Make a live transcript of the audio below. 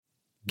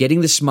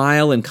Getting the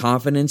smile and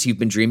confidence you've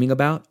been dreaming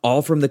about,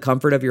 all from the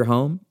comfort of your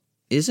home,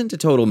 isn't a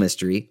total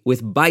mystery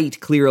with Bite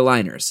clear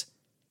aligners.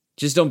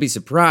 Just don't be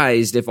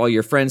surprised if all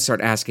your friends start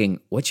asking,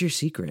 "What's your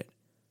secret?"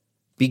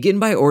 Begin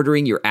by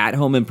ordering your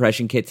at-home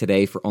impression kit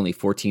today for only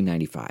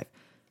 $14.95.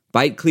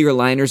 Bite clear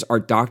aligners are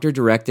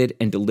doctor-directed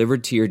and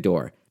delivered to your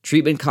door.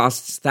 Treatment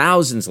costs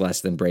thousands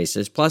less than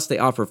braces, plus they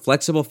offer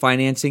flexible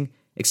financing,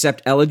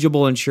 accept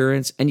eligible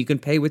insurance, and you can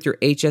pay with your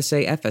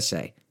HSA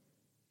FSA.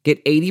 Get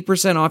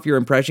 80% off your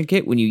impression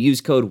kit when you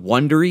use code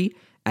WONDERY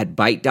at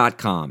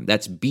Byte.com.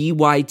 That's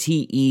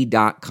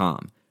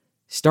BYTE.com.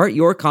 Start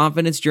your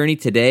confidence journey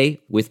today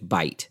with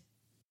Byte.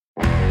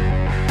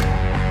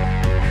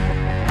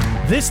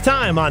 This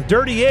time on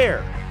Dirty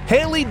Air,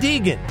 Hailie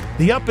Deegan,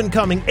 the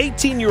up-and-coming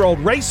 18-year-old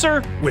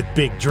racer with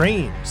big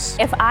dreams.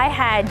 If I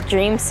had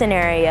dream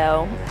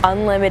scenario,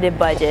 unlimited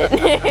budget,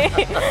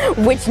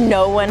 which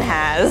no one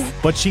has.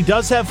 But she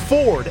does have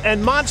Ford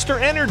and Monster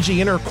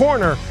Energy in her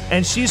corner,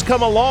 and she's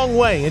come a long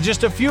way in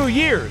just a few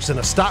years in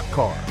a stock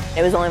car.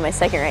 It was only my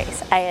second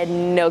race. I had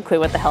no clue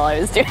what the hell I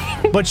was doing.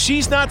 But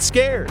she's not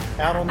scared.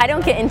 I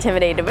don't get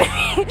intimidated by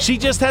it. She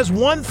just has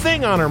one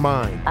thing on her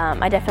mind.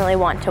 I definitely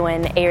want to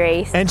win a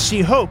race. And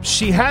she hopes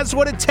she has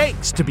what it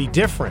takes to be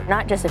different.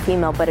 Not just a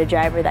female, but a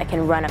driver that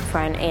can run up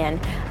front and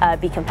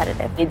be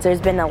competitive.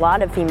 There's been a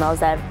lot of females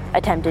that have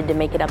attempted to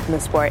make it up in the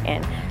sport.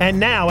 And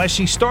now, as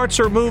she starts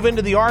her move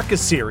into the ARCA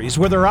Series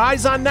with her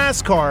eyes on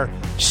NASCAR,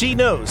 she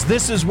knows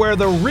this is where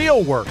the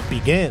real work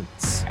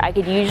begins. I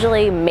could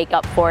usually make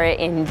up for it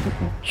in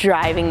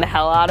driving the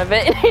hell out of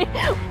it.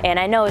 And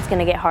I know it's going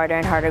to get harder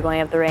and harder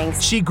going up the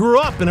ranks. She grew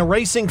up in a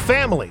racing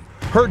family.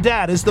 Her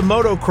dad is the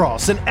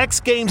motocross and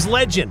X Games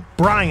legend,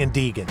 Brian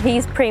Deegan.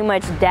 He's pretty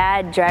much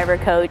dad, driver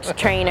coach,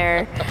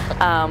 trainer,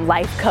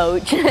 life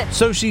coach.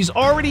 So she's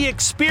already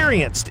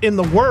experienced in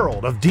the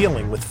world of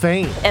dealing with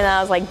fame. And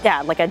I was like,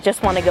 Dad, I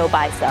just want to go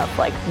buy stuff.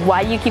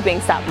 Why do you keep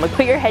getting stopped? I'm like,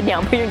 put your head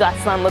down, put your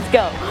glasses on, let's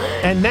go.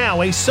 And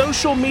now a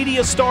social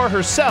media star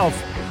herself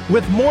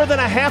with more than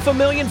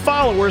 500,000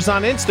 followers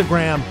on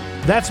Instagram.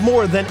 That's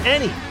more than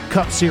any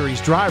Cup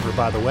Series driver,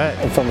 by the way.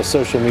 And from a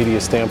social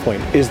media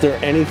standpoint, is there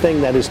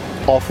anything that is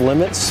off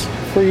limits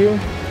for you?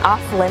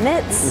 Off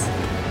limits?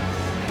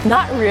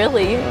 Not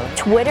really.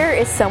 Twitter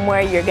is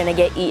somewhere you're going to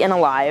get eaten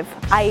alive.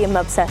 I am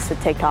obsessed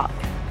with TikTok.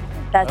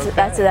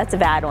 That's a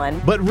bad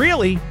one. But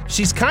really,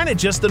 she's kind of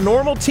just a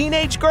normal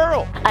teenage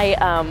girl.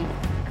 I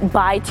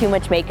buy too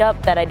much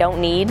makeup that I don't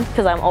need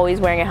because I'm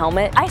always wearing a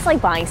helmet. I just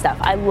like buying stuff.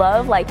 I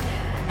love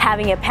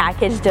having a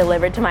package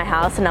delivered to my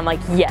house, and I'm like,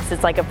 yes,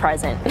 it's like a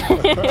present.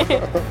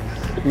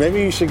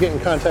 Maybe you should get in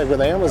contact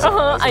with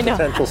Amazon as a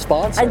potential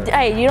sponsor.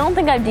 Hey, you don't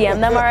think I've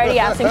DM'd them already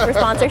asking for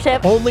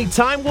sponsorship? Only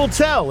time will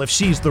tell if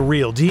she's the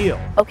real deal.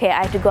 Okay,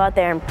 I have to go out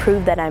there and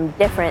prove that I'm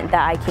different,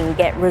 that I can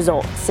get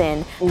results.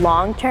 And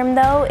long term,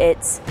 though,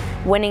 it's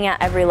winning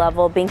at every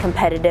level, being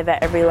competitive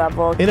at every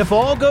level. And if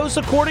all goes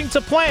according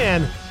to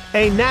plan,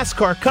 a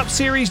NASCAR Cup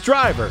Series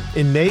driver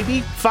in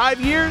maybe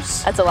 5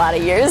 years? That's a lot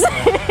of years.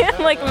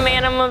 I'm like,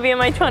 man, I'm gonna be in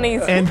my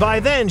 20s. And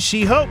by then,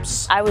 she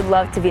hopes. I would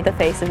love to be the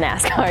face of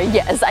NASCAR,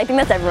 yes. I think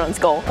that's everyone's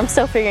goal. I'm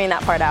still figuring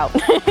that part out.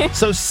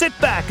 So sit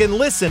back and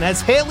listen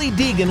as Hailie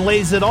Deegan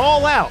lays it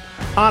all out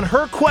on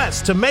her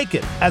quest to make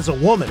it as a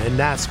woman in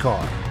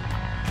NASCAR.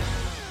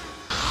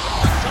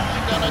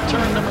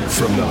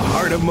 From the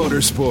heart of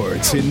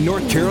motorsports in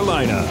North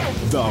Carolina,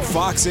 the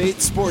Fox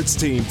 8 Sports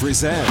Team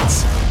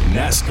presents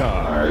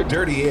NASCAR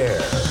Dirty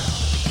Air.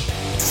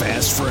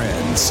 Fast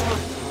friends,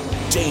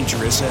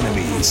 dangerous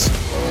enemies.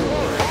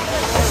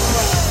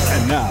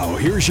 And now,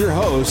 here's your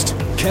host,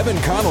 Kevin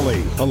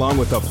Connolly, along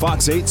with the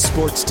Fox 8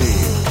 Sports Team.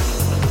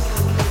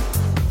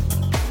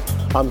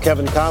 I'm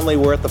Kevin Connolly.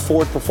 We're at the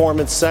Ford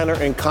Performance Center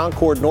in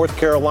Concord, North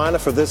Carolina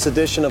for this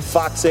edition of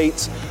Fox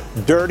 8's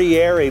Dirty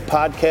Air, a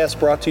podcast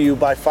brought to you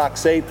by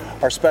Fox 8.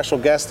 Our special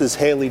guest is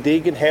Hailie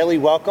Deegan. Hailie,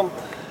 welcome.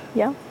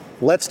 Yeah.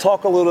 Let's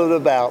talk a little bit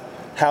about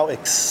how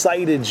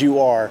excited you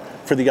are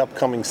for the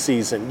upcoming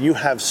season. You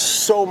have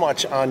so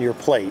much on your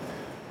plate.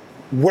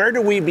 Where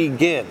do we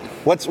begin?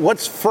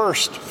 What's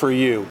first for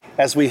you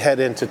as we head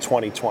into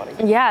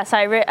 2020? Yeah, so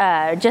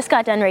I just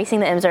got done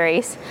racing the IMSA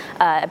race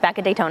back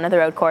at Daytona, the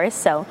road course.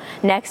 So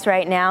next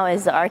right now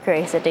is the ARCA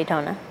race at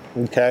Daytona.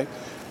 Okay.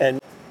 And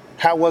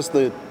how was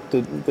the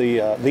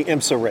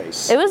IMSA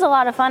race? It was a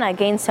lot of fun. I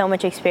gained so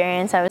much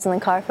experience. I was in the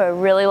car for a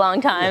really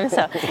long time,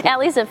 so at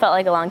least it felt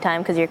like a long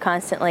time because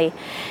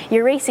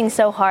you're racing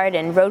so hard,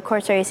 and road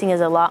course racing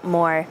is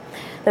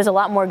there's a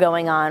lot more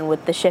going on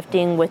with the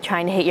shifting, with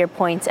trying to hit your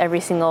points every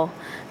single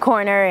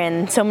corner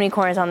and so many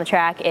corners on the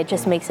track. It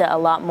just makes it a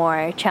lot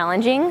more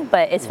challenging,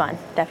 but it's fun,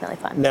 definitely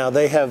fun. Now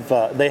they have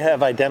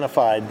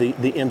identified the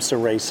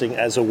IMSA racing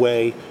as a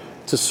way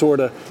to sort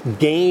of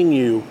gain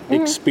you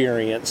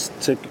experience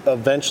to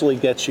eventually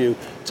get you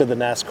to the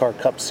NASCAR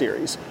Cup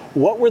Series.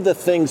 What were the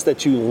things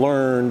that you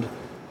learned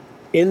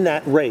in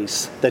that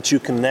race that you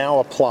can now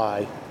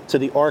apply to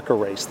the ARCA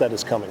race that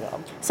is coming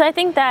up? So I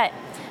think that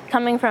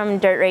coming from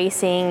dirt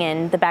racing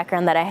and the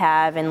background that I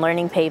have and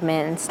learning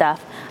pavement and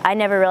stuff, I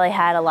never really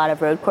had a lot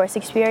of road course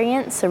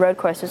experience. So road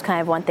course was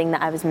kind of one thing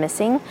that I was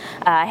missing.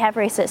 I have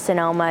raced at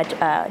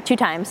Sonoma 2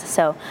 times,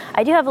 so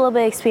I do have a little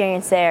bit of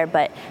experience there,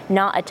 but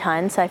not a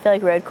ton. So I feel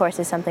like road course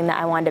is something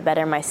that I wanted to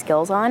better my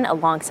skills on,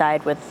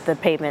 alongside with the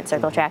pavement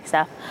circle track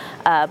stuff.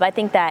 But I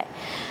think that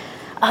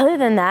other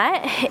than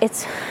that,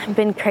 it's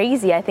been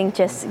crazy. I think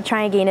just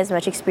trying to gain as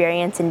much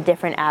experience in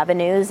different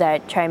avenues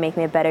that try to make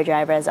me a better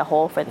driver as a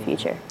whole for the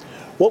future.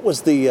 What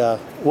was the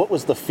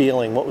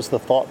feeling? What was the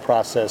thought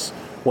process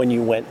when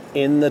you went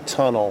in the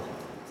tunnel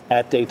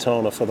at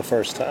Daytona for the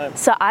first time?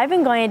 So I've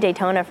been going to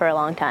Daytona for a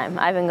long time.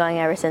 I've been going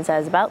ever since I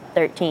was about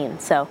 13.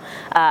 So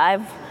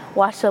I've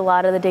watched a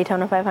lot of the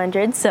Daytona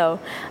 500. So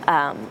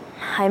I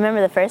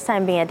remember the first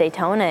time being at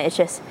Daytona.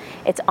 It's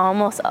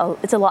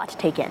a lot to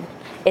take in.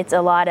 It's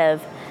a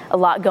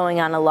lot going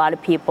on, a lot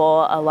of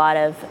people, a lot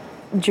of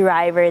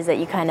drivers that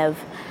you kind of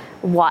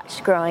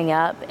watched growing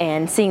up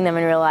and seeing them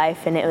in real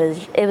life, and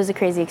it was a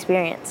crazy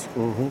experience.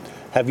 Mm-hmm.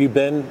 Have you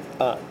been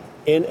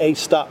in a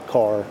stock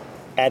car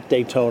at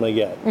Daytona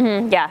yet?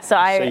 Mm-hmm, yeah. So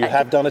you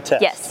have done a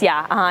test? Yes,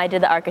 yeah. I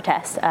did the ARCA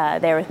test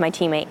there with my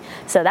teammate.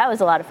 So that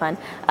was a lot of fun.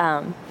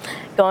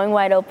 Going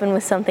wide open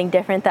was something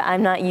different that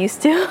I'm not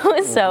used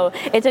to. So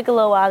it took a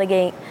little while to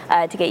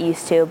get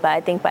used to, but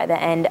I think by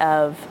the end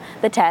of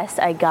the test,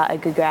 I got a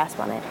good grasp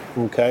on it.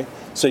 Okay.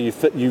 So you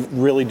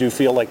really do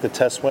feel like the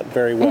test went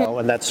very well,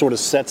 and that sort of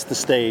sets the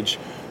stage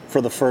for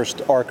the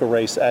first ARCA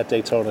race at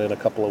Daytona in a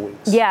couple of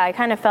weeks. Yeah, I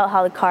kind of felt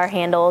how the car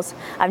handles.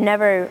 I've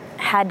never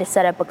had to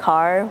set up a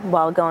car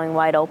while going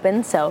wide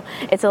open, so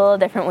it's a little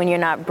different when you're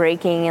not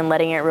braking and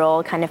letting it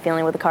roll, kind of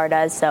feeling what the car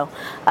does. So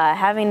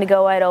having to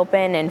go wide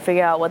open and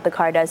figure out what the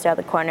car does throughout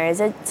the corners,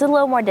 it's a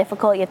little more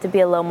difficult. You have to be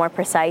a little more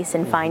precise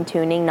and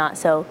fine-tuning, not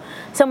so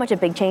much of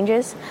big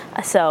changes.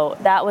 So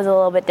that was a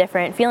little bit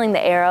different. Feeling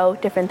the aero,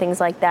 different things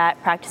like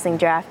that, practicing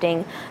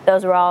drafting,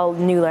 those were all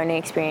new learning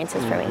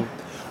experiences for me.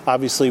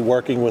 Obviously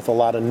working with a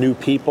lot of new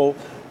people,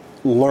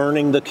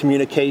 learning the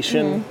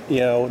communication,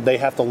 they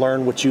have to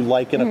learn what you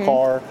like in a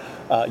car.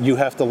 You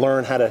have to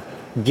learn how to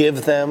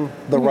give them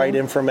the right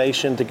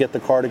information to get the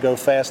car to go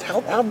fast.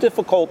 How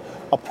difficult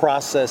a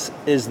process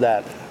is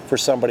that for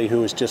somebody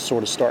who is just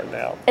sort of starting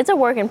out? It's a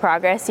work in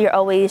progress. You're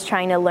always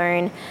trying to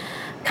learn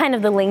kind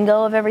of the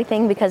lingo of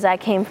everything, because I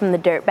came from the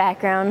dirt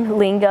background.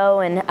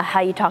 Lingo and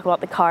how you talk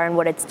about the car and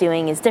what it's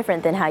doing is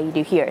different than how you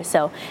do here.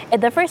 So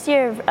the first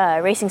year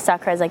of racing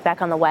stock cars, like back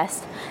on the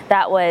West,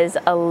 that was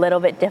a little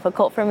bit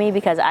difficult for me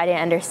because I didn't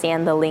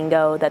understand the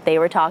lingo that they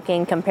were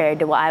talking compared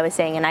to what I was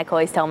saying, and I could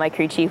always tell my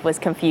crew chief was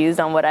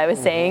confused on what I was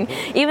saying,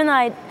 even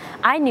though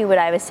I knew what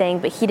I was saying,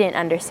 but he didn't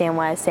understand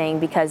what I was saying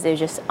because it was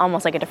just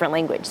almost like a different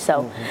language.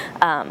 So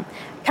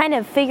kind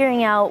of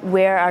figuring out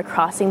where our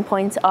crossing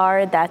points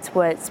are, that's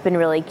what's been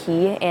really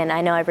key. And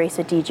I know I've raced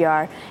with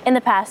DGR in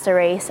the past a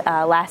race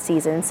last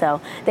season,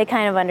 so they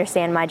kind of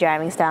understand my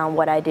driving style and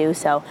what I do.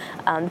 So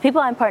the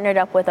people I'm partnered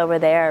up with over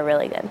there are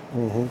really good.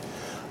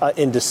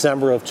 In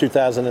December of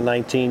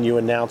 2019, you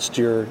announced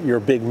your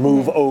big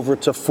move over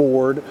to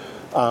Ford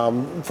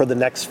for the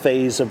next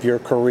phase of your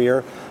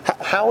career.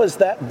 How has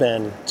that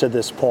been to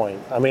this point?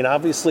 I mean,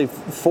 obviously,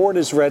 Ford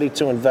is ready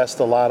to invest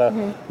a lot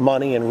of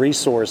money and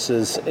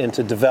resources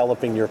into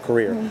developing your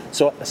career.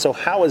 So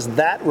how is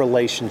that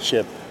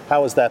relationship?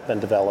 How has that been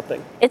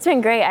developing? It's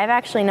been great. I've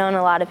actually known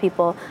a lot of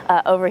people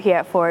over here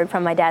at Ford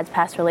from my dad's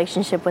past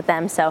relationship with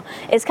them. So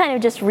it's kind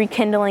of just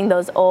rekindling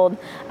those old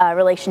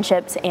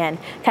relationships and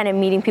kind of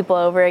meeting people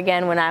over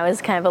again when I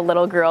was kind of a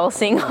little girl,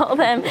 seeing all of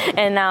them,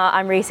 and now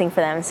I'm racing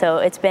for them. So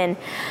it's been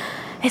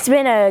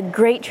a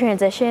great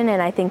transition, and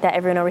I think that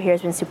everyone over here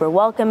has been super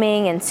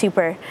welcoming and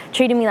super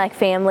treating me like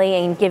family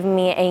and giving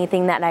me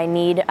anything that I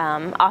need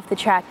off the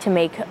track to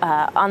make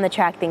on the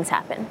track things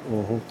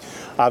happen.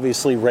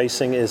 Obviously,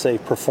 racing is a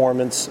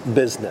performance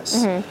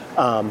business,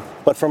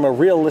 but from a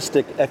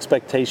realistic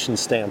expectation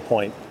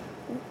standpoint,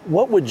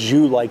 what would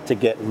you like to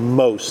get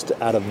most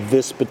out of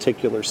this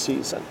particular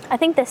season? I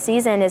think this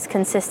season is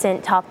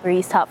consistent top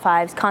threes, top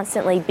fives,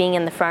 constantly being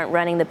in the front,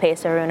 running the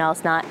pace of everyone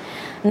else, not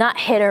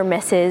hit or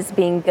misses,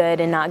 being good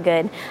and not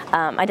good.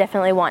 I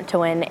definitely want to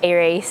win a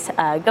race,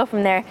 go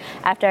from there.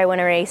 After I win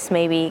a race,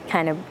 maybe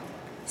kind of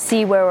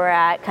see where we're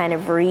at, kind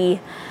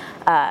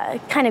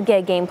of get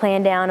a game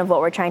plan down of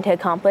what we're trying to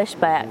accomplish,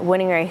 but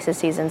winning a race this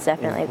season is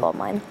definitely a goal of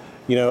mine.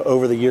 You know,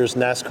 over the years,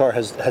 NASCAR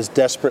has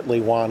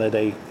desperately wanted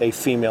a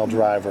female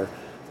driver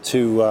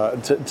to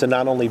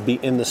not only be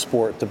in the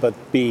sport,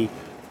 but be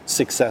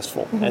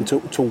successful and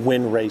to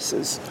win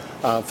races.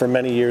 For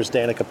many years,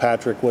 Danica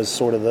Patrick was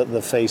sort of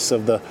the face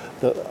of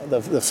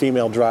the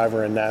female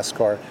driver in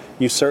NASCAR.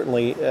 You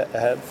certainly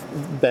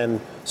have been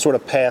sort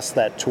of past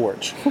that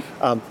torch.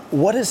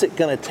 What is it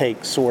going to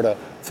take sort of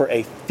for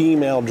a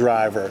female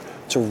driver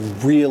to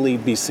really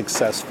be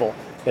successful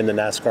in the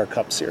NASCAR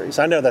Cup Series?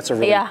 I know that's a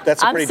pretty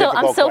difficult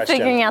question. I'm still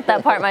figuring out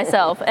that part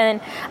myself.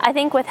 And I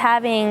think with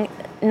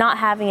not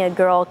having a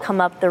girl come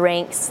up the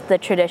ranks the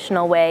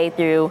traditional way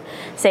through,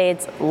 say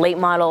it's late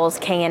models,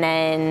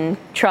 K&N,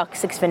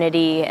 trucks,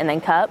 Xfinity, and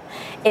then Cup,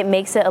 it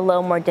makes it a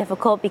little more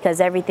difficult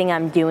because everything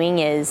I'm doing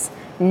is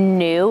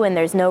new, and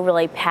there's no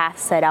really path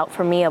set out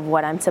for me of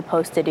what I'm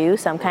supposed to do.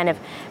 So I'm kind of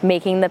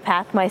making the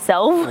path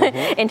myself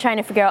and trying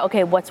to figure out,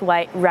 okay, what's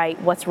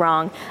right, what's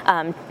wrong,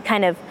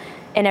 kind of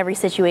in every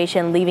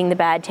situation, leaving the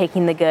bad,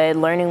 taking the good,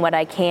 learning what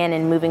I can,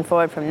 and moving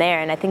forward from there.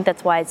 And I think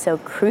that's why it's so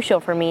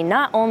crucial for me,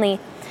 not only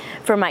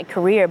for my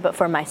career, but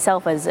for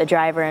myself as a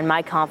driver, and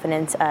my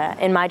confidence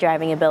in my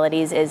driving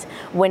abilities is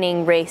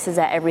winning races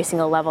at every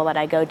single level that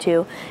I go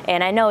to.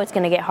 And I know it's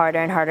going to get harder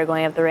and harder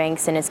going up the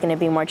ranks, and it's going to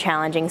be more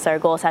challenging, so our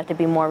goals have to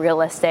be more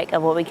realistic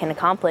of what we can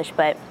accomplish.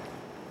 But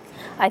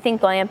I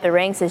think going up the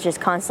ranks is just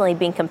constantly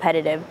being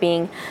competitive,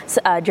 being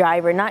a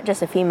driver, not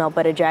just a female,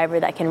 but a driver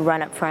that can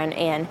run up front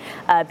and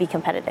be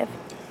competitive.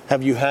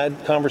 Have you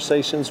had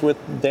conversations with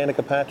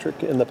Danica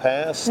Patrick in the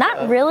past?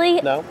 Not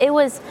really. No? It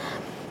was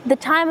the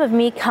time of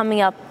me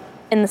coming up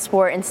in the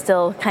sport and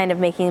still kind of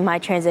making my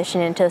transition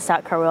into the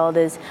stock car world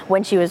is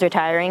when she was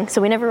retiring.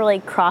 So we never really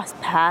crossed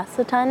paths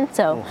a ton.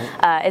 So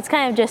it's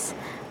kind of just,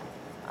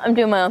 I'm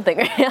doing my own thing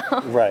right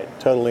now. Right,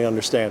 totally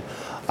understand.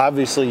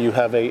 Obviously, you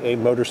have a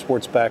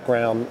motorsports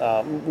background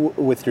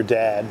with your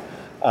dad.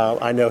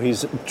 I know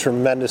he's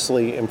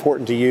tremendously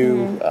important to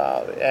you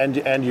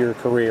and your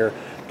career.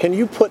 Can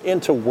you put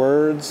into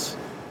words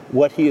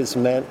what he has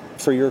meant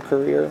for your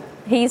career?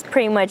 He's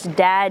pretty much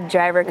dad,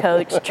 driver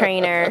coach,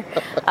 trainer,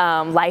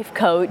 life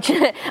coach.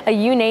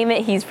 You name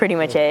it, he's pretty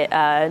much it.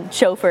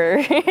 Chauffeur.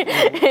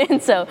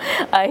 And so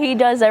he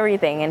does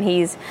everything, and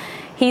he's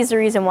the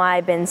reason why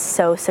I've been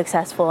so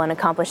successful and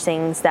accomplished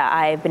things that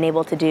I've been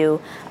able to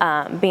do,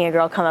 being a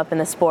girl come up in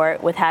the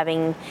sport with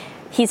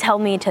he's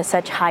held me to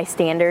such high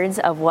standards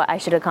of what I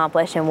should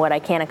accomplish and what I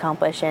can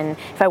accomplish, and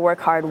if I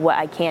work hard, what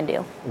I can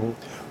do.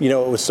 You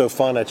know, it was so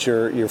fun at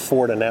your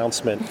Ford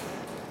announcement,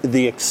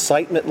 the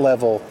excitement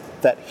level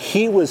that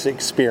he was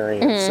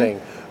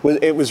experiencing.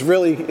 It was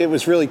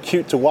really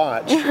cute to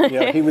watch. You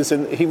know, he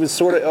was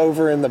sort of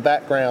over in the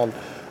background.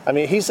 I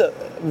mean, he's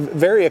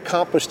very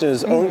accomplished in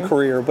his own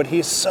career, but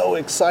he's so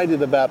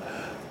excited about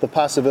the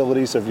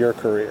possibilities of your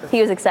career.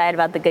 He was excited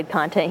about the good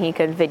content he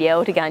could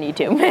video to get on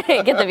YouTube,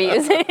 get the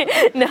views.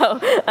 No,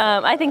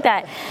 I think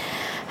that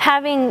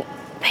having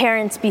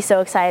parents be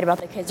so excited about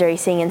their kids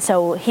racing, and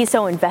so he's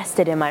so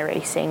invested in my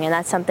racing, and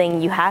that's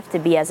something you have to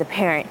be as a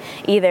parent.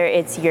 Either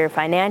it's you're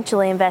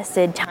financially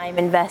invested, time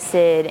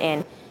invested,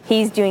 and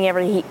he's doing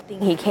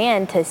everything he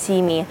can to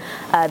see me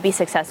be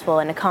successful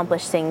and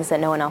accomplish things that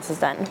no one else has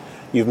done.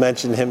 You've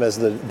mentioned him as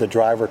the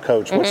driver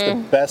coach. What's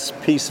the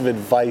best piece of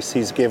advice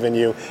he's given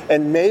you?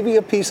 And maybe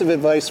a piece of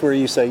advice where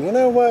you say, you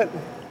know what,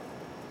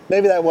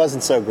 maybe that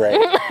wasn't so great.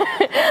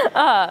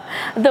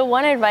 The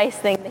one advice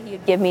thing that he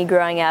would give me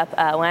growing up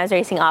when I was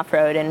racing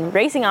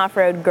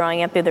off-road,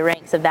 growing up through the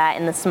ranks of that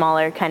in the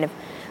smaller kind of,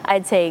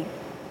 I'd say,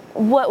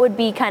 what would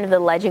be kind of the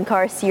legend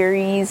car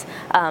series,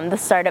 the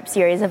startup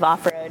series of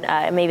off-road,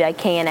 maybe like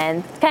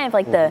K&N, kind of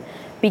like the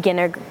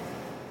beginner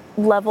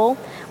level,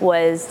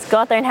 was go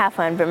out there and have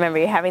fun, but remember,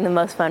 you're having the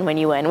most fun when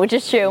you win, which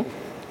is true.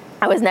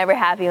 I was never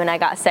happy when I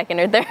got second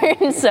or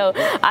third, so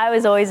I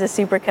was always a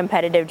super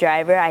competitive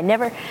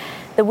driver.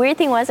 The weird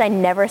thing was I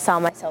never saw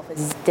myself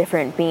as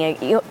different,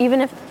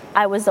 even if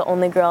I was the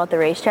only girl at the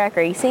racetrack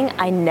racing,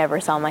 I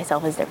never saw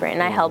myself as different,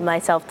 and I held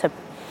myself to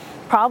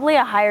probably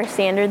a higher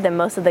standard than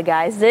most of the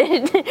guys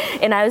did,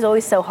 and I was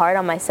always so hard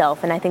on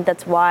myself, and I think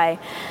that's why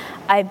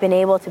I've been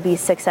able to be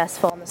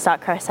successful on the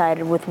stock car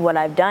side with what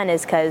I've done,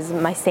 is because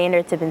my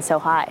standards have been so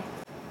high.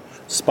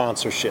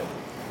 Sponsorship,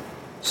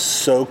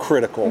 so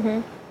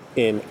critical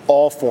in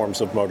all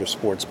forms of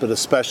motorsports, but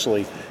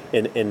especially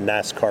in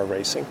NASCAR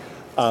racing.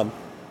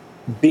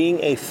 Being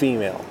a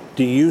female,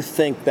 do you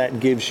think that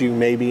gives you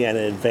maybe an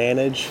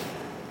advantage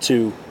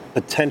to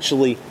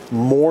potentially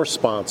more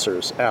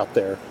sponsors out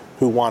there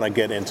who want to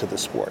get into the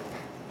sport?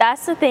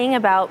 That's the thing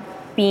about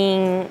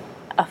being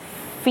a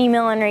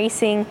female in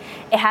racing.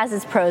 It has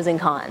its pros and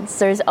cons.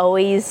 There's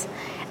always,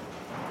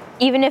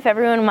 even if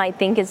everyone might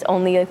think it's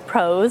only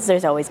pros,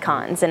 there's always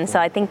cons. And so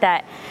I think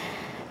that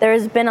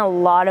there's been a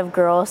lot of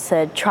girls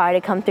to try to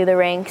come through the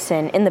ranks,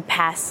 and in the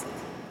past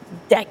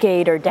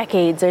decade or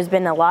decades, there's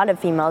been a lot of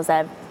females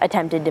that have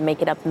attempted to make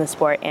it up in the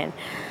sport, and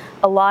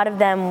a lot of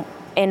them,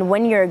 and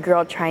when you're a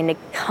girl trying to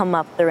come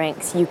up the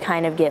ranks, you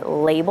kind of get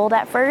labeled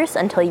at first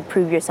until you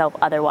prove yourself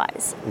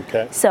otherwise.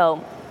 Okay.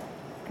 So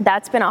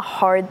that's been a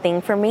hard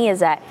thing for me,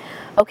 is that,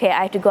 okay,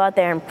 I have to go out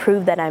there and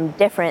prove that I'm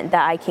different,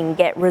 that I can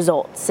get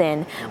results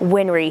and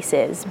win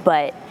races,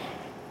 but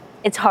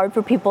it's hard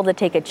for people to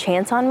take a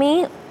chance on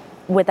me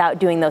without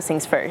doing those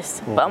things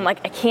first. But I'm like,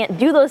 I can't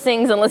do those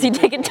things unless you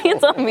take a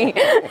chance on me.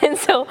 And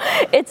so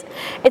it's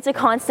a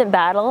constant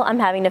battle I'm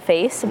having to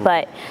face,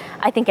 but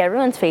I think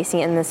everyone's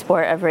facing it in the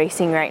sport of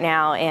racing right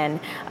now,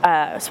 and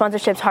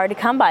sponsorship's hard to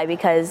come by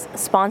because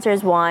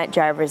sponsors want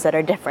drivers that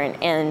are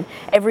different, and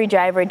every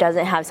driver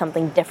doesn't have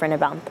something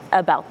different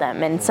about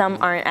them, and some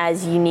aren't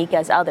as unique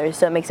as others,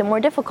 so it makes it more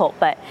difficult.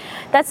 But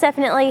that's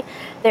definitely,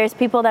 there's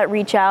people that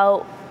reach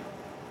out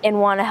and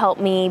want to help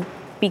me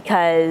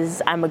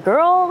because I'm a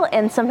girl,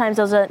 and sometimes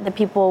those are the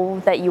people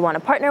that you want to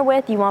partner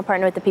with. You want to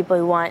partner with the people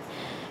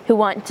who who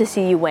want to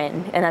see you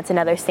win. And that's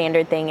another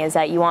standard thing, is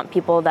that you want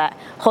people that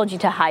hold you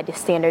to high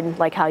standard,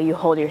 like how you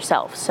hold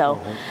yourself. So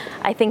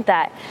I think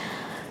that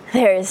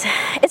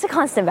it's a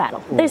constant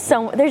battle. There's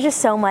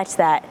just so much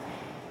that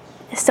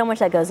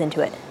goes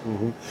into it.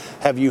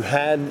 Have you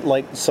had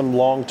like some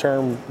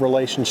long-term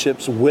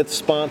relationships with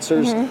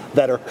sponsors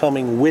that are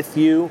coming with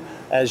you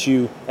as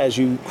you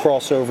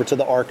cross over to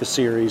the ARCA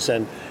series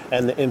and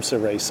the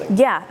IMSA racing?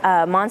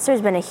 Yeah, Monster's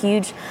been a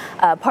huge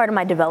part of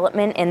my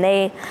development,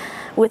 and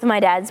with my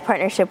dad's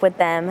partnership with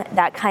them,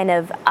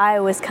 I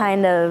was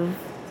kind of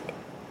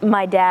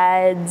my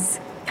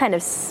dad's kind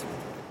of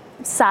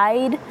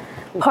side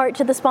part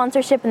to the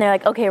sponsorship, and they're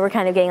like, okay, we're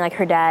kind of getting like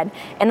her dad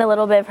and a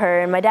little bit of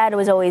her. And my dad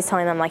was always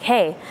telling them like,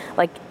 hey,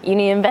 like, you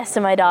need to invest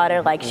in my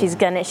daughter. Like, she's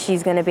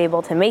gonna be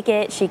able to make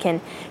it.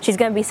 She's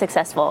gonna be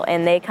successful.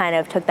 And they kind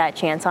of took that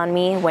chance on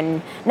me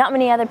when not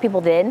many other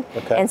people did.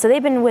 Okay. And so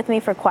they've been with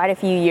me for quite a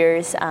few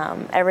years,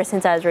 ever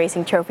since I was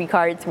racing trophy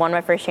carts. Won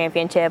my first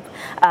championship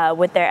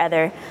with their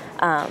other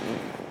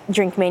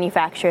drink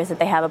manufacturers that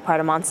they have a part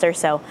of Monster.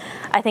 So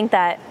I think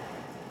that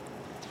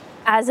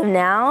as of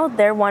now,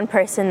 they're one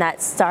person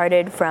that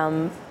started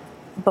from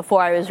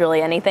before I was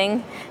really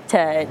anything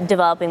to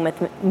developing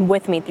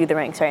with me through the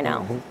ranks right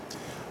now.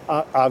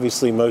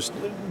 Obviously, most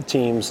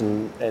teams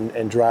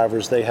and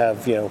drivers, they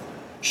have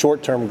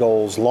short-term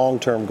goals,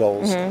 long-term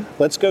goals.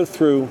 Let's go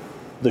through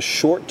the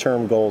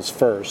short-term goals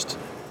first,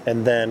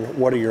 and then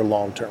what are your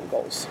long-term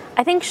goals?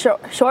 I think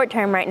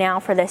short-term right now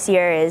for this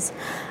year is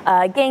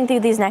getting through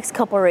these next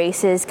couple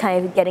races,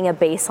 kind of getting a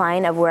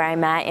baseline of where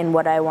I'm at and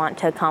what I want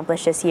to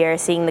accomplish this year,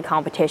 seeing the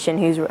competition,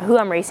 who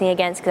I'm racing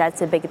against, because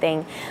that's a big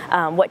thing,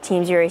 what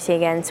teams you're racing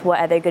against, what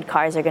other good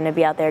cars are going to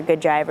be out there, good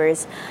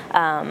drivers.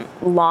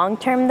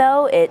 Long-term,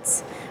 though,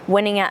 it's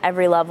winning at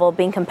every level,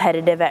 being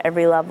competitive at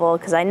every level,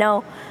 because I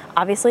know,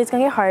 obviously, it's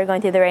going to get harder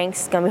going through the ranks,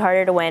 it's going to be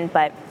harder to win,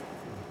 but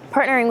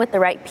partnering with the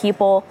right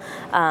people.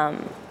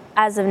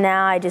 As of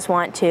now, I just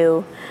want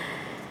to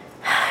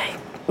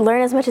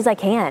learn as much as I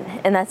can,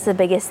 and that's the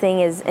biggest thing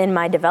is in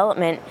my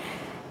development.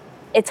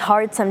 It's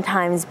hard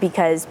sometimes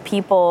because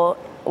people,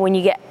 when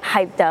you get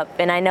hyped up,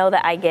 and I know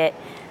that I get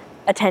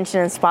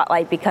attention and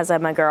spotlight because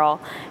I'm a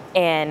girl,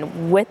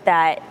 and with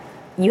that,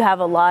 you have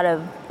a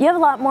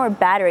lot more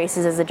bad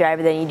races as a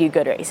driver than you do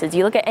good races.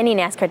 You look at any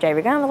NASCAR driver,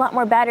 you're gonna have a lot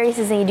more bad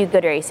races than you do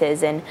good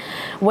races. And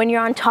when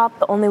you're on top,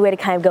 the only way to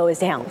kind of go is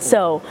down.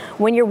 So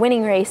when you're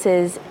winning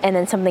races and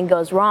then something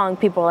goes wrong,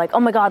 people are like, oh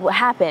my God, what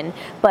happened?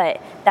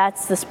 But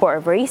that's the sport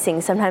of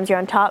racing. Sometimes you're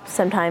on top,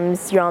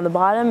 sometimes you're on the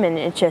bottom, and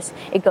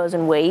it goes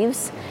in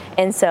waves.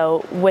 And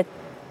so with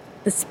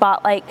the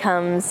spotlight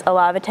comes a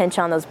lot of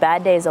attention on those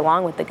bad days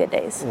along with the good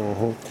days.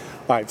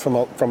 All right,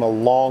 from a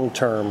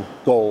long-term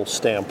goal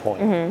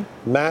standpoint,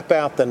 map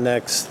out the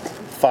next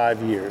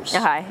 5 years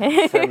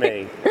for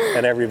me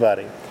and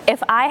everybody.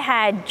 If I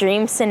had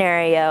dream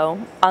scenario,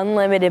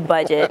 unlimited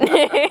budget,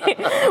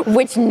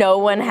 which no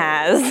one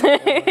has,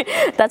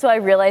 that's what I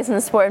realized in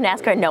the sport of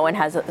NASCAR, no one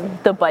has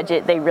the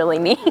budget they really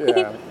need.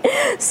 Yeah.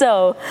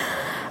 So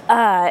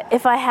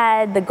if I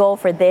had the goal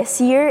for this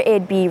year,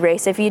 it'd be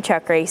race a few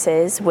truck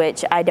races,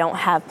 which I don't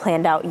have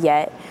planned out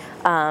yet.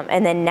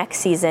 And then next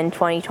season,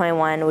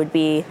 2021, would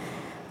be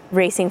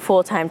racing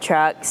full-time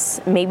trucks,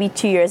 maybe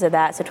 2 years of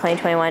that, so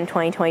 2021,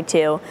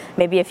 2022,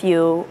 maybe a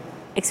few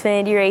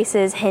Xfinity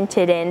races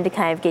hinted in to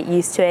kind of get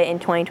used to it in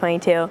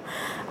 2022.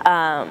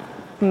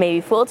 Maybe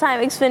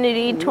full-time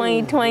Xfinity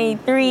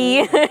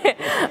 2023,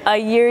 a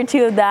year or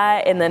two of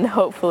that, and then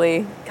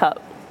hopefully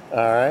Cup. All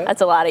right.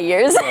 That's a lot of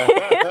years.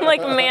 I'm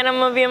like, man, I'm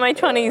going to be in my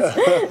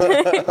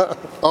 20s.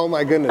 Oh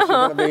my goodness,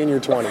 you're going to be in your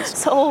 20s.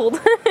 So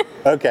old.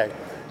 Okay.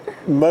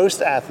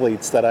 Most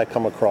athletes that I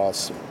come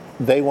across,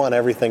 they want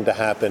everything to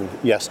happen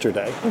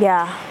yesterday.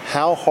 Yeah.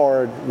 How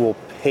hard will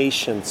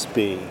patience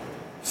be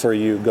for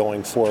you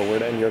going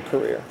forward in your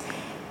career?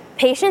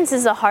 Patience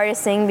is the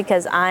hardest thing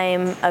because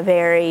I'm a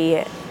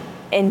very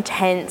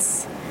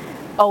intense,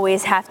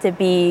 always have to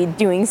be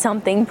doing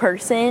something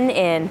person,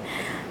 and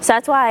so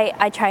that's why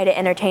I try to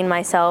entertain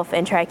myself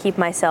and try to keep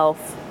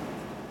myself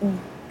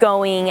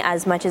going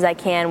as much as I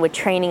can with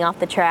training off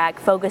the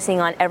track,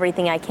 focusing on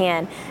everything I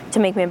can to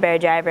make me a better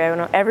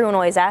driver. Everyone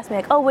always asks me,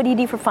 like, oh, what do you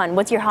do for fun?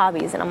 What's your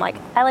hobbies? And I'm like,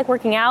 I like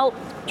working out,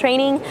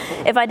 training.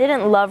 If I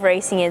didn't love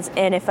racing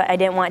and if I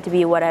didn't want it to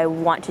be what I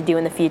want to do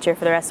in the future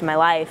for the rest of my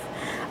life,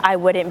 I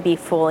wouldn't be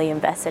fully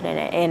invested in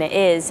it. And it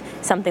is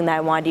something that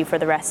I want to do for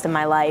the rest of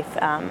my life,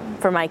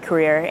 for my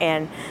career.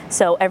 And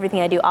so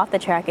everything I do off the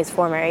track is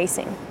for my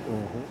racing.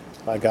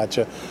 I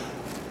gotcha.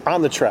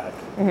 On the track,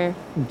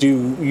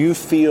 do you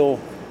feel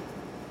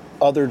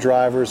other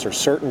drivers or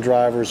certain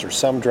drivers or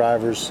some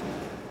drivers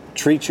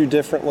treat you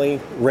differently,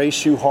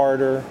 race you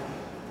harder,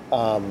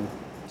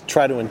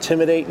 try to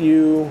intimidate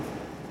you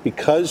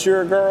because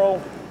you're a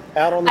girl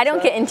out on the track? I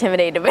don't get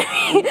intimidated. No.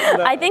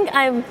 I think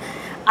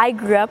I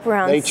grew up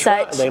around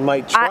They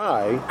might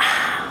try.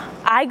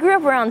 I grew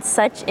up around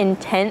such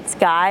intense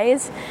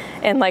guys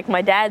And like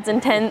my dad's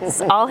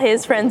intense, all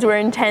his friends were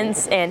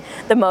intense, and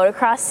the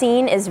motocross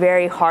scene is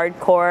very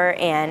hardcore,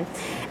 and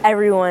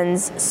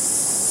everyone's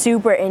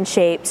super in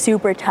shape,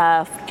 super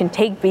tough, can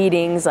take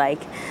beatings.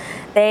 Like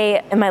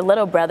and my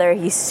little brother,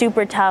 he's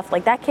super tough.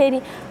 Like that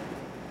kid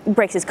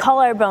breaks his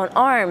collarbone,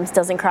 arms,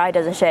 doesn't cry,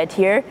 doesn't shed a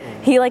tear.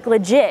 He like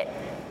legit,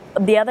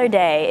 the other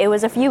day, it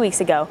was a few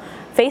weeks ago,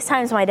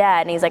 FaceTimes my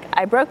dad, and he's like,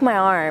 I broke my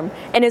arm,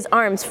 and his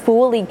arm's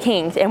fully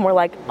kinked, and we're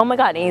like, oh my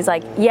God, and he's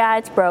like, yeah,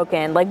 it's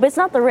broken, like, but it's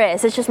not the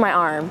wrist, it's just my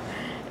arm.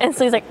 And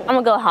so he's like, I'm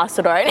gonna go to the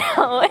hospital right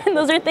now. And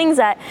those are things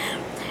that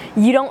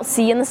you don't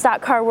see in the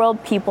stock car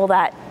world, people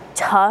that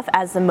tough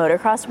as the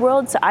motocross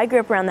world. So I grew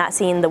up around that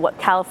scene, the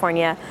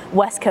California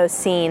West Coast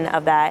scene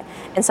of that,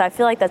 and so I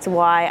feel like that's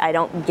why I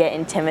don't get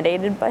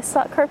intimidated by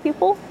stock car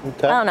people.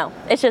 Okay. I don't know,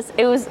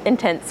 it was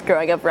intense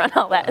growing up around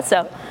all that.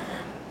 So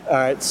all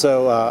right,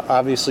 so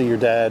obviously your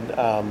dad,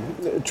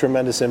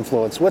 tremendous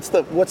influence. What's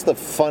the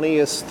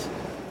funniest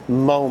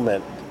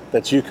moment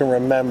that you can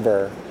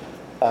remember,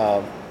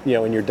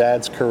 in your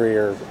dad's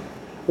career?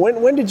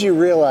 When did you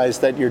realize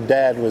that your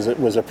dad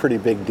was a pretty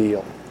big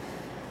deal?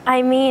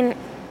 I mean,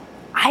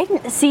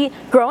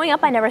 growing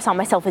up, I never saw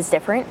myself as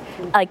different.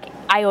 Like,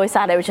 I always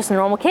thought I was just a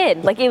normal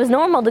kid. Like, it was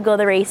normal to go to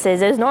the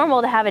races. It was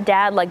normal to have a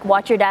dad, like,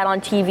 watch your dad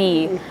on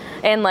TV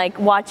and, like,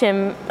 watch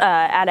him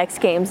at X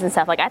Games and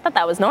stuff. Like, I thought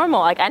that was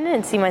normal. Like, I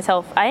didn't see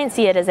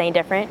it as any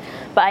different.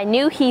 But I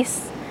knew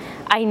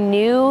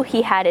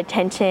he had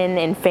attention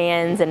and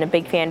fans and a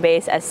big fan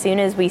base as soon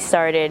as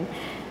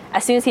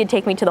he'd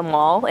take me to the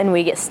mall and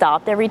we get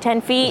stopped every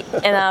 10 feet.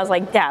 And I was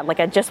like, Dad, like,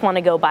 I just want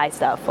to go buy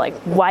stuff. Like,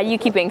 why do you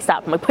keep getting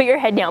stopped? I'm like, put your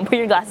head down, put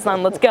your glasses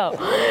on, let's go.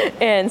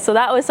 And so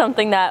that was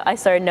something that I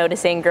started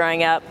noticing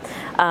growing up.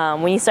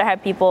 When you start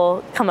having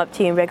people come up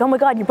to you and be like, oh my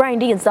God, you're Brian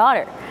Deegan's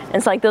daughter. And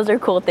it's like, those are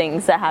cool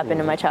things that happened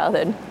in my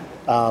childhood.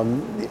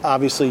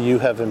 Obviously, you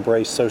have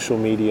embraced social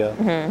media.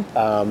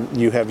 Mm-hmm.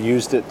 You have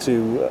used it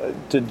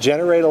to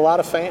generate a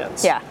lot of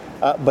fans. Yeah.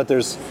 But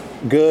there's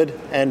good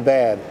and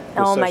bad.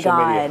 Oh my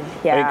God! Media.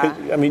 Yeah.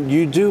 I mean,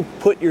 you do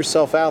put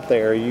yourself out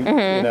there. You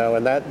know,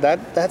 and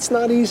that's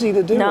not easy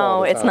to do.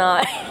 No, it's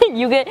not.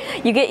 you get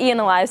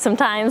eaten alive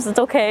sometimes. It's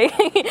okay.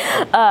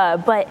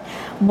 But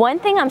one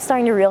thing I'm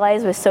starting to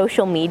realize with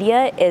social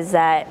media is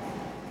that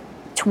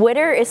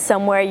Twitter is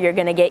somewhere you're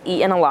going to get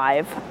eaten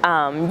alive.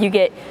 You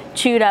get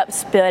chewed up,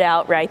 spit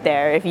out right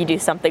there if you do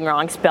something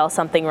wrong, spell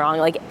something wrong.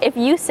 Like if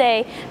you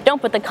say,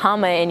 don't put the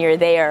comma in your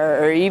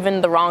there or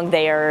even the wrong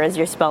there as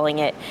you're spelling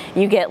it,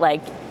 you get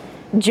like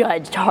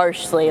judged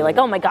harshly. Like,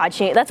 oh my God,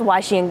 that's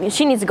why she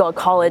needs to go to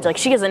college. Like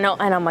she doesn't know.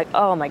 And I'm like,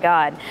 oh my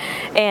God.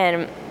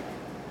 And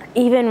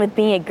even with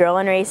being a girl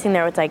in racing,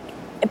 there was like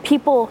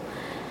people.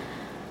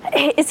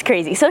 It's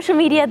crazy. Social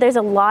media, there's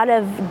a lot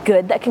of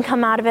good that can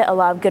come out of it, a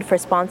lot of good for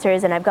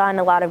sponsors, and I've gotten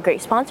a lot of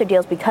great sponsor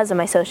deals because of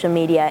my social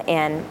media,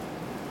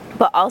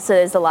 but also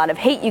there's a lot of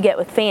hate you get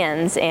with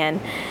fans,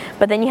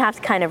 but then you have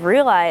to kind of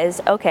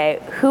realize, okay,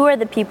 who are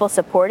the people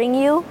supporting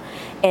you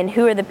and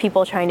who are the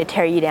people trying to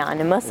tear you down?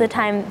 And most of the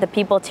time, the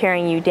people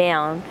tearing you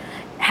down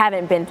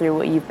haven't been through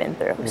what you've been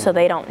through, so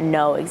they don't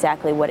know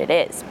exactly what it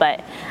is.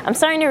 But I'm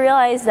starting to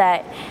realize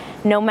that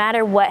no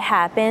matter what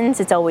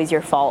happens, it's always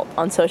your fault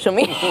on social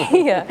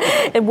media.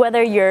 And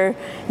whether you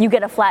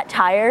get a flat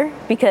tire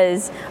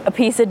because a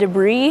piece of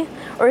debris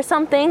or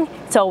something,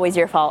 it's always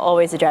your fault,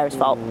 always the driver's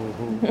fault.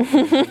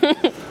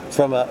 Mm-hmm.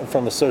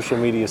 From a social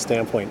media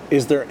standpoint,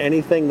 is there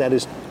anything that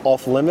is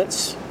off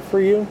limits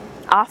for you?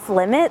 Off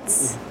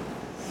limits?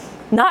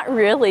 Not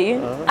really.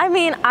 I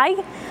mean,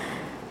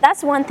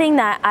 that's one thing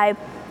that I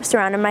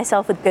surrounded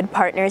myself with good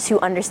partners who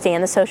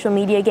understand the social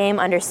media game,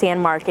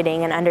 understand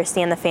marketing, and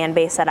understand the fan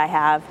base that I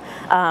have.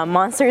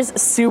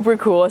 Monster's super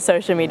cool with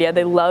social media.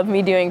 They love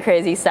me doing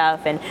crazy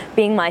stuff and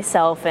being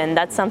myself, and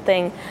that's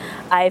something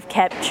I've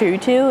kept true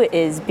to,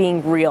 is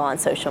being real on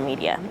social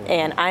media.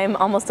 And I'm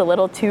almost a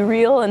little too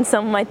real, and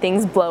some of my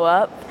things blow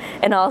up,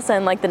 and all of a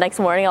sudden, like the next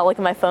morning, I'll look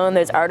at my phone,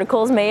 there's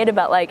articles made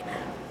about like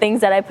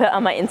things that I put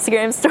on my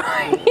Instagram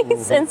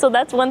stories. And so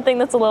that's one thing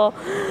that's a little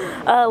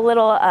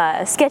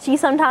sketchy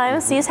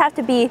sometimes. So you just have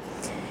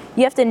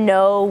to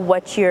know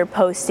what you're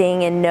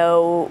posting and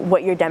know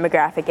what your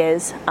demographic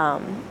is,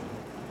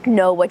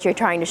 know what you're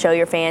trying to show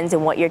your fans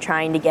and what you're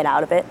trying to get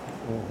out of it.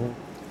 Mm-hmm.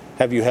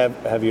 Have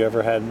you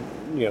ever had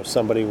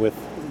somebody with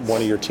one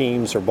of your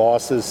teams or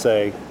bosses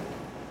say,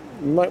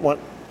 you might not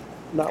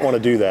want to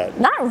do that?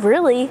 Not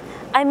really.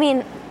 I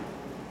mean,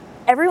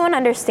 everyone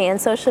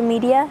understands social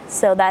media,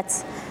 so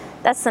that's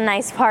the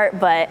nice part,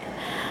 but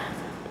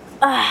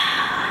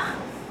I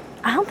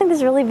don't think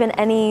there's really been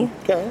any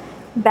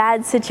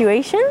bad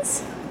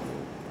situations.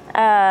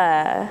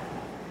 No,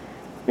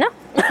 not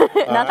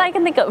that I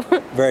can think of.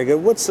 Very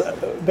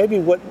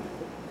good.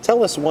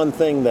 Tell us one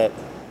thing that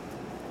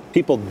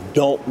people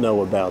don't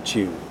know about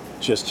you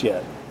just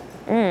yet.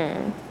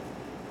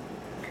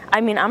 I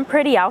mean, I'm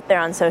pretty out there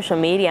on social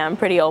media. I'm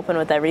pretty open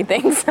with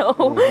everything,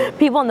 so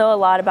people know a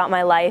lot about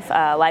my life,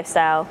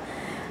 lifestyle.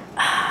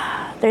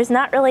 There's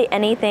not really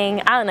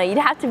anything, I don't know, you'd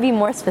have to be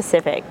more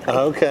specific.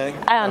 Okay.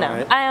 I don't know. All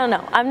right. I don't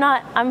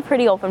know. I'm a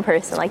pretty open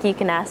person. Like, you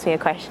can ask me a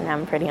question,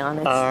 I'm pretty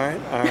honest. All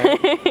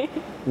right.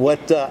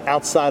 What,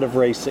 outside of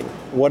racing,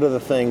 what are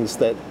the things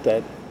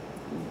that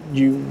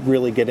you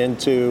really get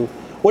into?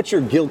 What's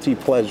your guilty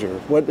pleasure?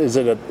 What is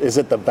it? Is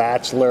it The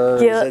Bachelor?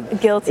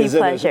 Guilty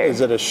pleasure.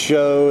 Is it a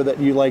show that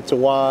you like to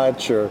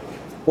watch, or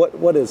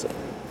what is it?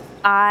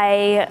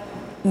 I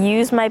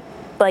use my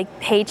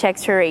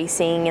paychecks for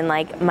racing, and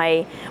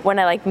when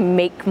I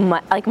make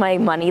my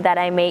money that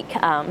I make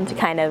to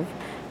kind of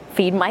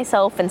feed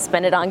myself and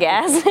spend it on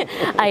gas.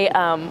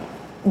 I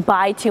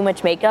buy too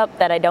much makeup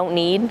that I don't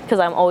need because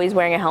I'm always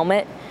wearing a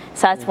helmet.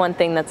 So that's one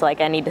thing that's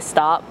I need to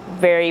stop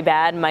very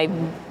bad. My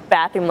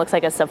bathroom looks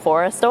like a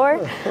Sephora store,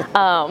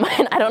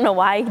 and I don't know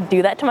why I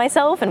do that to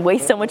myself and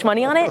waste so much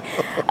money on it.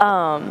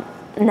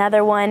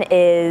 Another one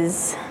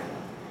is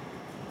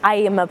I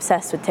am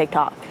obsessed with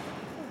TikTok.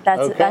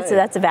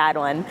 That's a bad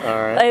one. All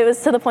right. It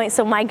was to the point.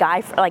 So my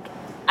guy,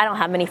 I don't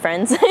have many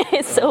friends.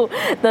 So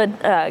the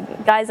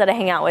guys that I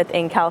hang out with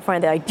in California,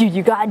 they're like, dude,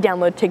 you gotta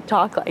download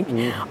TikTok.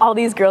 All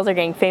these girls are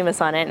getting famous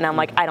on it, and I'm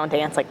like, I don't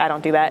dance. I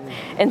don't do that.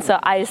 And so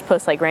I just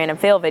post random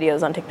fail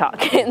videos on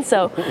TikTok. And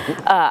so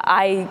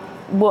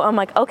I'm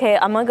like, okay,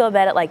 I'm gonna go to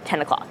bed at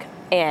 10 o'clock.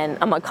 And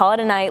I'm gonna call it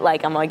a night,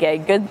 I'm gonna get a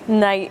good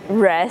night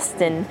rest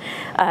and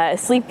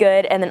sleep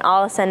good, and then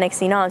all of a sudden, next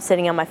thing you know, I'm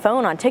sitting on my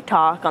phone on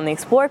TikTok on the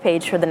Explore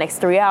page for the next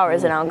 3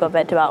 hours, and I'll go to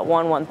bed to about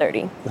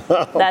 1:30.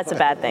 That's a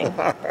bad thing.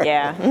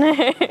 Yeah.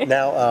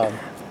 Now,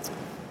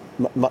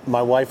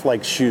 my wife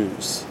likes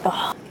shoes.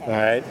 Oh, okay. All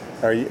right.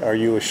 Are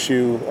you a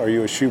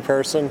shoe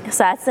person?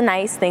 So that's the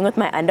nice thing with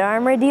my Under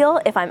Armour deal.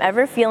 If I'm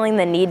ever feeling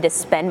the need to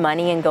spend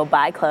money and go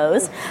buy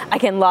clothes, I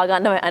can log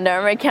onto my Under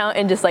Armour account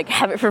and just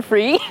have it for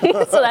free.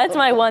 So that's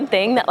my one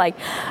thing that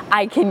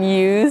I can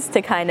use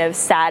to kind of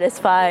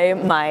satisfy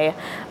my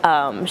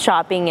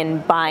shopping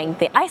and buying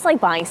things. I just like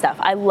buying stuff.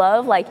 I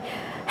love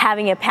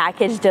having a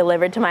package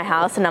delivered to my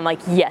house, and I'm like,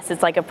 yes,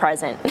 it's like a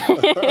present.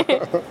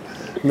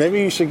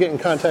 Maybe you should get in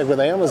contact with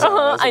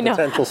Amazon as a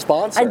potential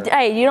sponsor.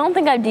 You don't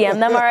think I've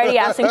DM'd them already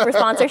asking for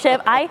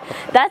sponsorship?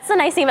 That's the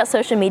nice thing about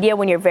social media.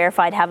 When you're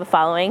verified, have a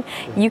following,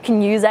 you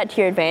can use that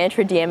to your advantage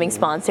for DMing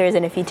sponsors.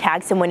 And if you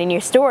tag someone in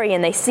your story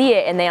and they see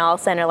it and they all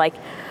of a sudden are like,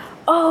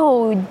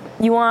 oh,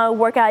 you want to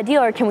work out a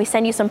deal, or can we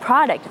send you some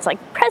product? It's like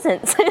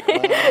presents.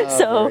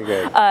 So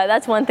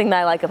that's one thing that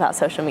I like about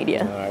social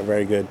media. All right,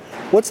 very good.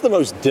 What's the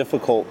most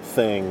difficult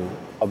thing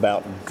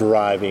about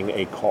driving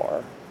a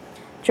car?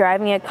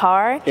 Driving a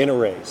car in a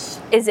race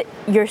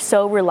you're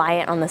so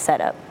reliant on the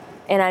setup,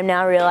 and I'm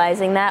now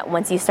realizing that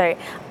once you start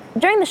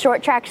during the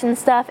short tracks and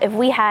stuff, if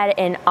we had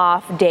an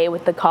off day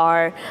with the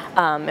car,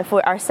 if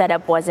our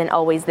setup wasn't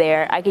always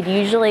there, I could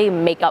usually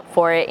make up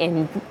for it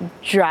in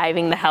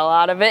driving the hell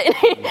out of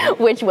it.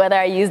 Which, whether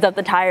I used up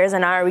the tires or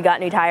not, or we got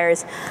new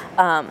tires,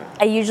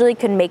 I usually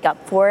could make up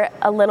for it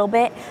a little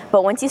bit.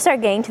 But once you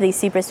start getting to these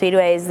super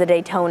speedways, the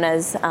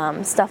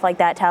Daytonas, stuff like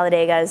that,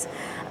 Talladegas,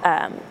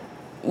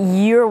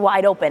 you're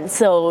wide open.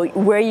 So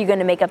where are you going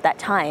to make up that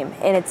time?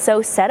 And it's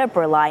so setup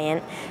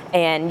reliant,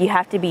 and you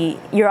have to be,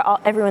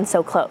 everyone's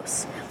so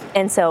close.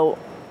 And so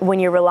when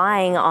you're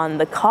relying on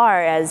the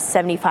car as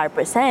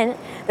 75%,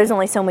 there's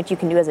only so much you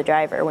can do as a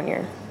driver when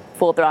you're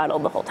full throttle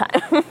the whole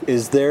time.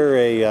 Is there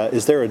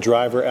a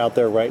driver out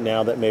there right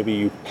now that maybe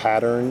you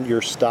pattern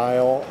your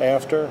style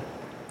after?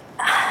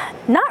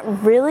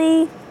 Not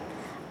really.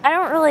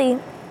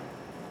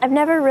 I've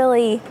never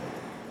really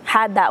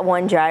had that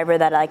one driver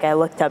that I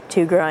looked up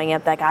to growing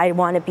up, I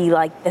want to be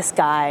like this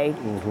guy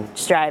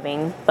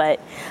driving. But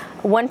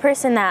one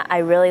person that I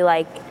really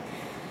like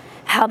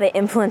how they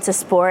influenced the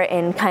sport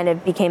and kind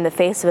of became the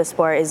face of the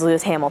sport is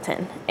Lewis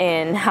Hamilton,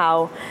 and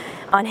how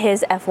on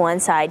his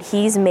F1 side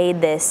he's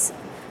made this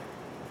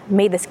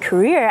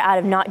career out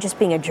of not just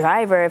being a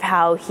driver, of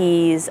how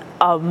he's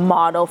a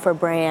model for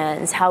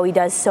brands, how he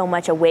does so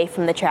much away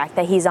from the track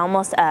that he's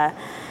almost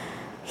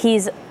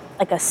he's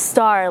like a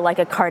star, like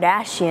a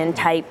Kardashian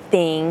type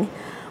thing,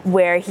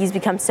 where he's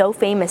become so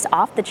famous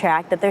off the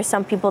track that there's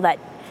some people that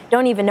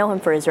don't even know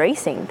him for his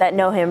racing, that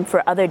know him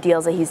for other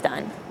deals that he's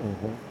done.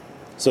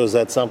 So is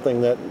that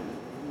something that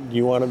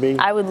you want to be?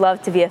 I would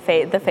love to be the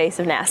face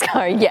of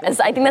NASCAR. Yes,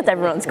 I think that's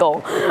everyone's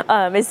goal,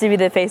 is to be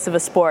the face of a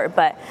sport.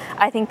 But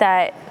I think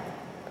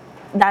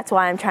that's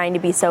why I'm trying to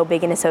be so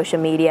big into social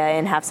media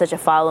and have such a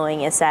following,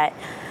 is that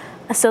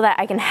so that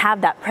I can have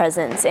that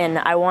presence. And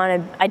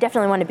I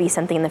definitely want to be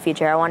something in the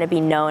future. I want to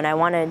be known. I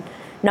want to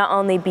not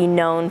only be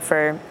known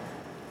for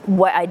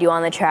what I do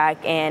on the track,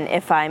 and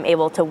if I'm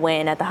able to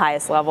win at the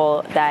highest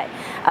level, that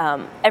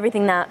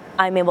everything that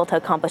I'm able to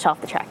accomplish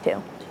off the track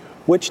too.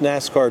 Which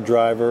NASCAR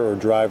driver or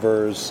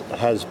drivers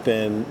has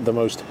been the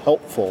most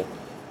helpful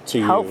to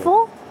you?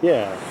 Helpful?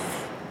 Yeah.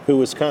 Who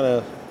was kind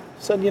of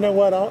said, you know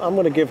what, I'm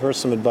going to give her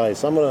some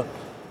advice.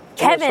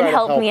 Kevin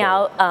helped me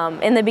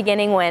out in the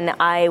beginning when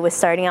I was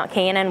starting out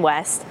K&N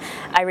West.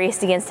 I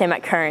raced against him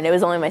at Kern. It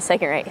was only my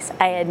second race.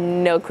 I had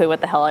no clue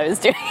what the hell I was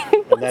doing.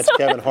 And that's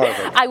Kevin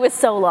Harvick. I was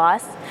so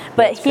lost.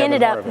 But he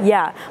ended up,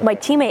 my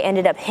teammate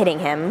ended up hitting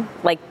him,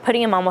 like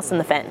putting him almost in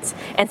the fence.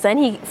 And so then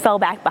he fell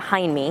back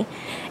behind me.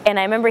 And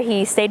I remember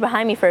he stayed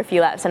behind me for a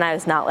few laps and I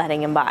was not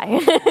letting him by.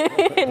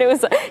 And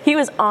he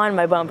was on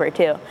my bumper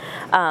too.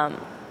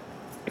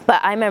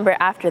 But I remember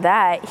after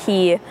that,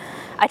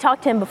 I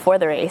talked to him before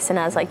the race and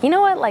I was like, you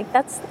know what, like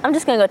I'm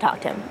just gonna go talk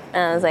to him.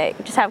 And I was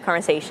like, just have a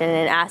conversation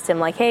and asked him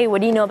like, hey,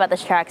 what do you know about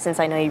this track since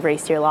I know you've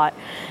raced here a lot?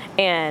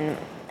 And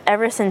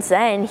ever since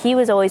then, he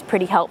was always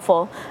pretty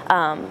helpful.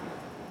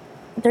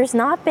 There's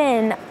not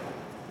been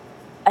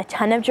a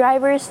ton of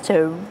drivers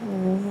to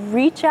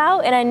reach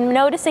out, and I'm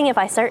noticing if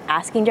I start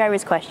asking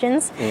drivers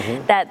questions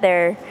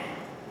that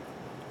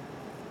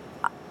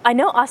I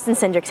know Austin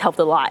Cindric's helped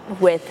a lot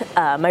with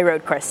my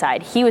road course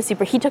side. He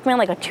took me on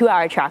like a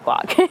 2-hour track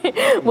walk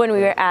when we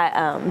were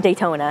at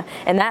Daytona,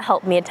 and that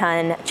helped me a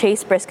ton.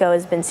 Chase Briscoe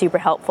has been super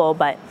helpful,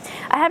 but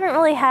I haven't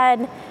really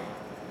had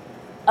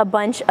a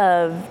bunch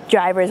of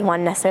drivers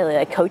want to necessarily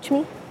like coach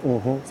me.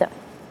 So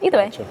either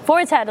way,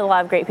 Ford's had a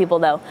lot of great people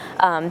though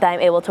that I'm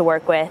able to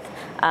work with.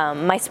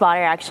 My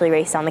spotter actually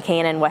raced on the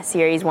K&N West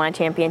Series, won a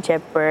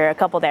championship or a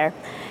couple there,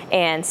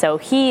 and so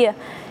he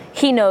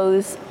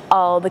knows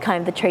all the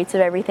traits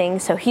of everything.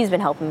 So he's been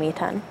helping me a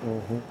ton.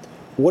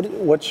 What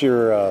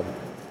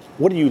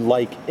do you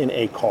like in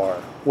a car?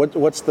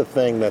 What's the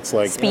thing that's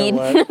like speed? You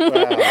know what?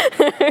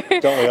 Wow.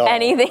 Don't we all?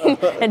 Anything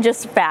and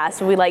just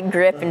fast. We like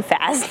grip and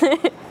fast.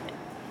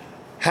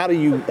 How do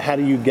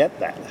you get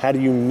that? How do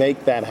you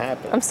make that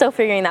happen? I'm still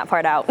figuring that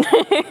part out.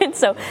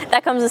 So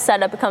that comes with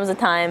setup, it comes with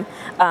time,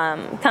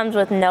 comes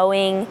with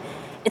knowing,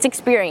 it's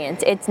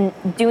experience. It's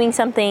doing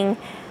something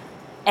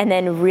and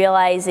then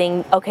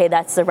realizing, okay,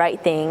 that's the right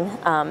thing,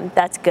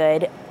 that's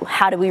good.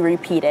 How do we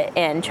repeat it?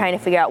 And trying to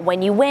figure out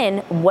when you win,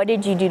 what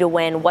did you do to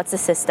win? What's the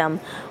system?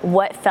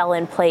 What fell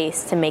in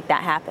place to make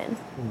that happen?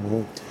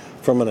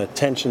 From an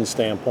attention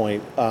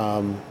standpoint,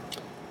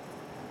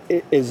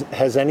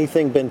 has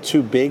anything been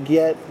too big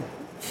yet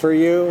for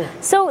you?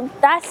 So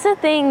that's the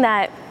thing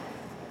that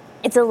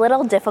it's a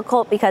little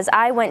difficult because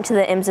I went to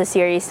the IMSA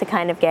series to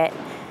kind of get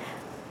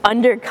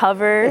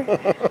undercover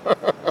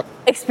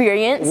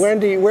experience. Where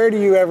do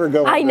you ever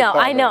go? I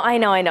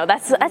know.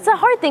 That's a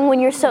hard thing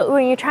when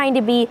you're trying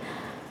to be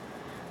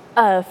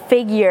a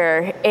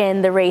figure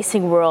in the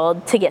racing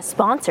world to get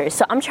sponsors.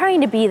 So I'm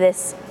trying to be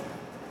this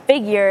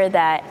figure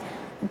that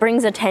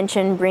brings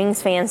attention,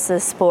 brings fans to the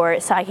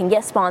sport so I can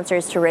get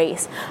sponsors to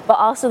race. But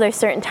also there's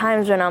certain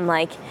times when I'm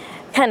like,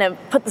 kind of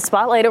put the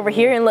spotlight over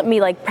here and let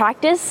me like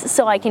practice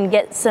so I can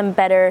get some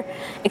better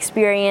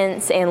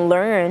experience and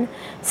learn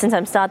since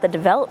I'm still at the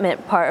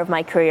development part of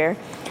my career.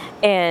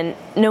 And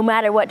no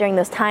matter what during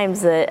those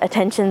times, the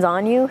attention's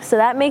on you. So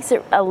that makes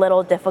it a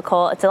little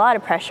difficult. It's a lot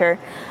of pressure.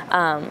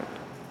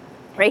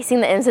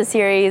 Racing the IMSA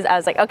series, I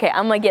was like, okay,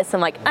 I'm gonna get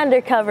some like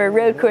undercover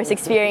road course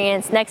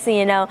experience. Next thing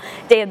you know,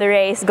 day of the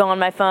race, go on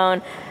my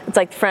phone. It's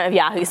like the front of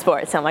Yahoo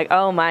Sports. I'm like,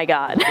 oh my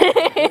God.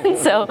 And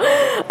so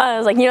I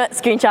was like, you know what,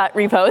 screenshot,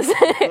 repost.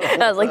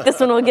 And I was like,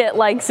 this one will get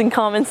likes and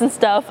comments and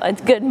stuff.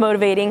 It's good,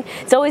 motivating.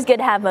 It's always good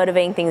to have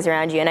motivating things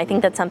around you. And I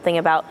think that's something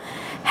about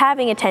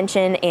having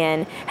attention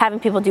and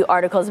having people do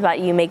articles about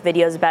you, make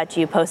videos about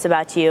you, post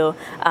about you,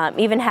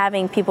 even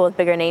having people with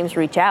bigger names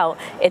reach out.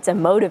 It's a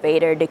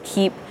motivator to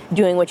keep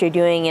doing what you're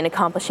doing and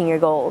accomplishing your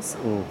goals.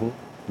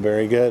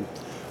 Very good.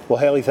 Well,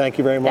 Hailie, thank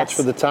you very much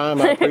for the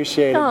time. I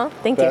appreciate it.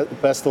 Thank you.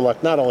 Best of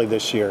luck, not only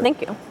this year,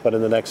 thank you, but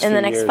in the next in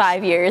the next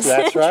 5 years.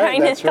 That's right.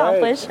 Trying that's to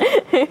accomplish.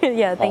 Right.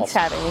 Yeah, thanks for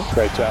having me.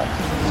 Great job.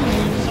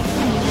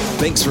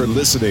 Thanks for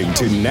listening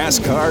to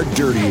NASCAR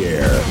Dirty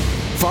Air.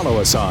 Follow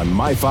us on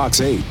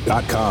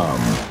myfox8.com.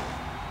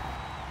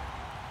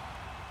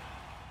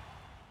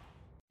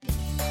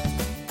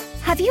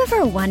 Have you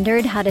ever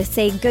wondered how to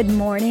say good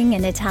morning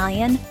in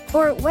Italian?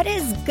 Or what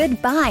is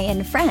goodbye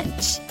in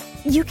French?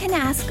 You can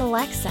ask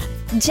Alexa.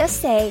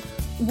 Just say,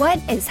 what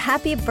is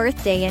happy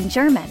birthday in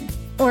German?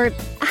 Or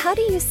how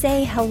do you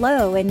say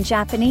hello in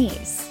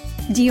Japanese?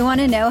 Do you want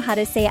to know how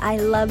to say I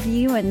love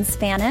you in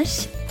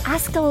Spanish?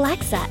 Ask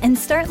Alexa and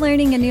start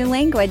learning a new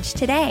language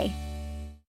today.